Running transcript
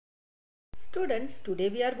Students, today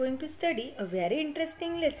we are going to study a very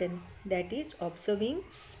interesting lesson, that is observing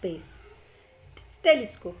space.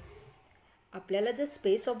 Telescope. आपल्याला जर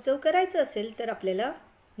space observe करायचं असेल तर आपल्याला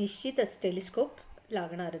निश्चितच टेलिस्कोप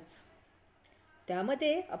लागणारच.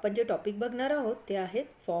 त्यामध्ये आपण जे टॉपिक बघणार आहोत ते आहेत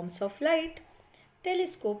forms of light,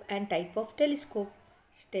 telescope and type of telescope,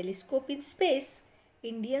 telescope in space,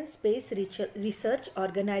 Indian space research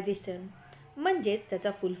organisation, म्हणजेच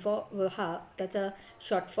त्याचा त्याचा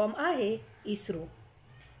शॉर्ट फॉर्म आहे ISRO,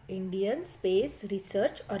 Indian space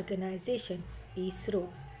research organisation, ISRO.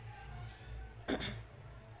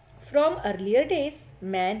 From earlier days,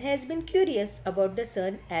 man has been curious about the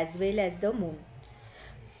sun as well as the moon.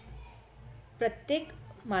 प्रत्येक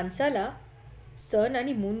माणसाला सन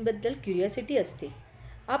आणि मूनबद्दल curiosity असते.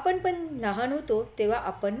 आपण पण लहान होतो तेव्हा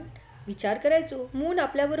आपण विचार करायचो मून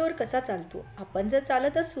आपल्याबरोबर कसा चालतो. आपण जर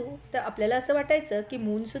चालत असू तर आपल्याला असं वाटायचं की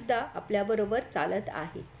मूनसुद्धा आपल्याबरोबर चालत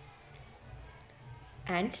आहे.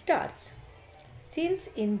 And stars since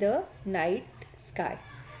in the night sky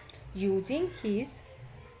using his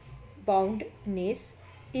boundless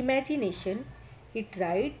imagination, he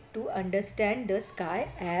tried to understand the sky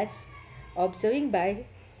as observing by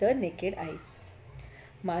the naked eyes.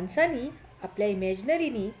 माणसानी आपल्या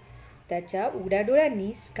इमॅजिनरीनी त्याच्या उघड्या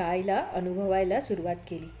डोळ्यांनी स्कायला अनुभवायला सुरुवात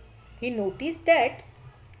केली. He noticed that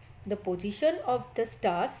the position of the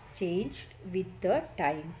stars changed with the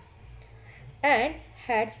time and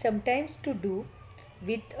had sometimes to do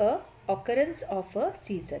with a occurrence of a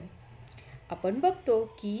season. आपण बघतो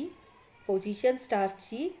की पोझिशन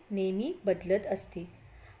स्टार्सची नेहमी बदलत असते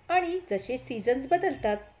आणि जसे सीझन्स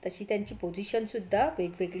बदलतात तशी त्यांची पोझिशनसुद्धा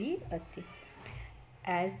वेगवेगळी असते.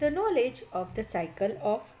 As the knowledge of the cycle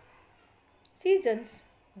of seasons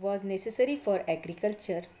was necessary for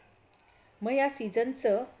agriculture. मग या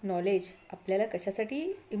सीझनचं नॉलेज आपल्याला कशासाठी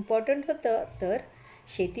इम्पॉर्टंट होतं तर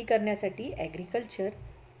शेती करण्यासाठी, agriculture.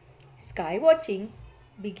 Sky watching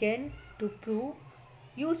begin to prove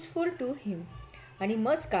useful to हिम. आणि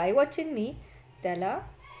मग स्काय वॉचिंगनी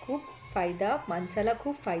माणसाला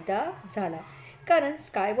खूप फायदा झाला, कारण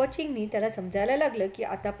स्काय वॉचिंगनी त्याला समजायला लागलं की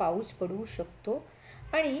आता पाऊस पडू शकतो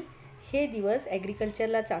आणि हे दिवस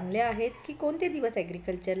ॲग्रिकल्चरला चांगले आहेत की कोणते दिवस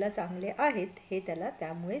ॲग्रिकल्चरला चांगले आहेत हे त्याला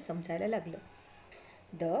त्यामुळे समजायला लागलं.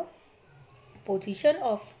 The position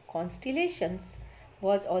of कॉन्स्टिलेशन्स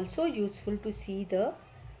was also useful to see the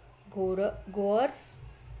goers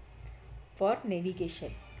for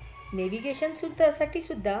नेव्हिगेशनसाठी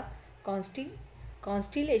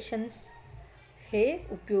कॉन्स्टिलेशन्स हे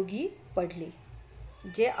उपयोगी पडले,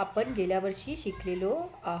 जे आपण गेल्या वर्षी शिकलेलो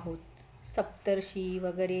आहोत. सप्तर्षी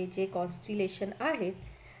वगैरे जे कॉन्स्टिलेशन आहेत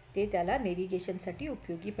ते त्याला नेव्हिगेशनसाठी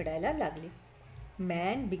उपयोगी पडायला लागले.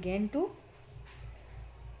 Man begin to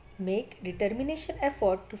make determination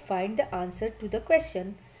effort to find the answer to the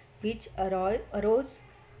question which arrows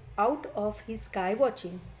out of his sky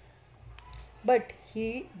watching. But he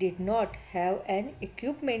did not have an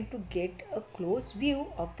equipment to get a close view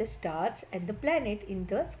of the stars and the planet in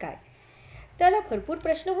the sky. त्याला भरपूर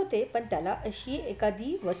प्रश्न होते, पण त्याला अशी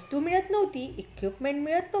एखादी वस्तू मिळत नव्हती, इक्विपमेंट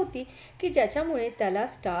मिळत नव्हती की ज्याच्यामुळे त्याला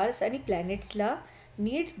स्टार्स आणि प्लॅनेट्सला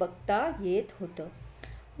नीट बघता येत होतं.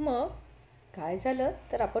 मग काय झालं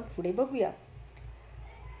तर आपण पुढे बघूया.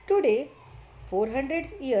 Today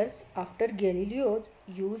 400 years after Galileo's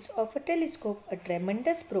use of a telescope, a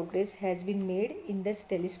tremendous progress has been made in this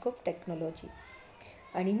telescope technology.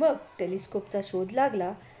 आणि मग टेलिस्कोपचा शोध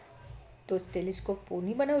लागला. तोच टेलिस्कोप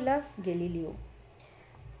कोणी बनवला? गॅलिलिओ.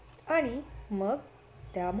 आणि मग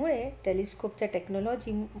त्यामुळे टेलिस्कोपच्या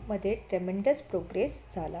टेक्नॉलॉजीमध्ये ट्रेमेंडस प्रोग्रेस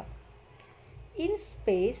झाला. In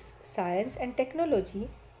space science and technology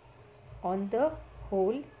on the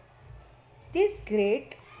hole, this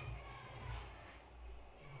great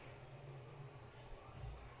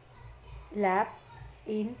leap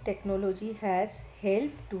in technology has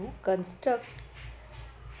helped to construct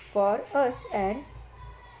for us an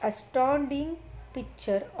astounding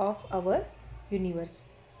picture of our universe.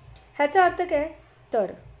 ह्याचा अर्थ काय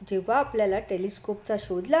तर जेव्हा आपल्याला टेलिस्कोपचा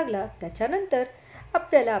शोध लागला त्याच्यानंतर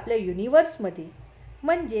आपल्याला आपल्या युनिवर्समध्ये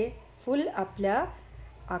म्हणजे फुल आपल्या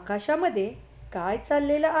आकाशामध्ये काय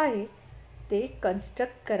चाललेलं आहे ते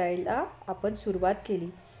कन्स्ट्रक्ट करायला आपण सुरुवात केली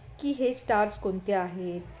की हे स्टार्स कोणते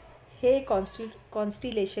आहेत, हे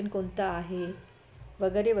कॉन्स्टिलेशन कोणतं आहे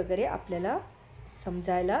वगैरे वगैरे आपल्याला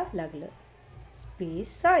समजायला लागलं.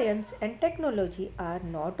 Space science and technology R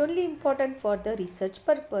not only important for the research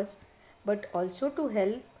purpose but also to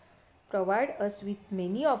help provide us with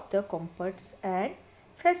many of the comforts and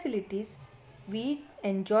facilities we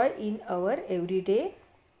enjoy in our everyday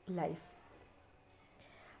life.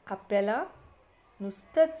 आपल्याला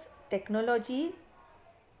नुसतंच technology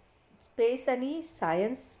space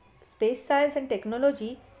science आणि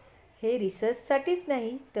technology हे रिसर्चसाठीच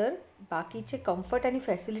नाही तर बाकीचे comfort आणि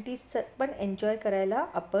facilities पण enjoy करायला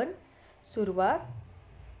आपण सुरुवात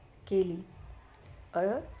केली. अ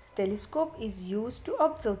telescope is use to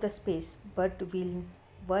observe the space, but will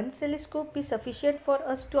one telescope B sufficient for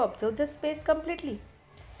us to observe the space completely?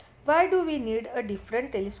 Why do we need a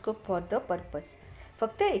different telescope for the purpose?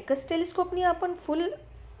 फक्त एकच टेलिस्कोपनी आपण फुल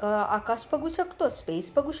आकाश बघू शकतो,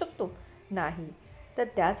 space बघू शकतो? नाही, तर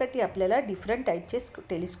त्यासाठी आपल्याला डिफरंट टाईपचे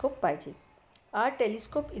टेलिस्कोप पाहिजे. R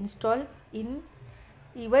telescope install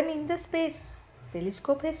even in the space?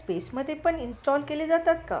 Telescope हे स्पेसमध्ये पण इन्स्टॉल केले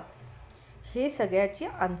जातात का? हे सगळ्याचे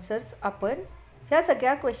आन्सर्स ह्या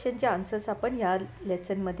सगळ्या क्वेश्चनचे आन्सर्स आपण ह्या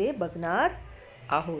लेसनमध्ये बघणार आहोत.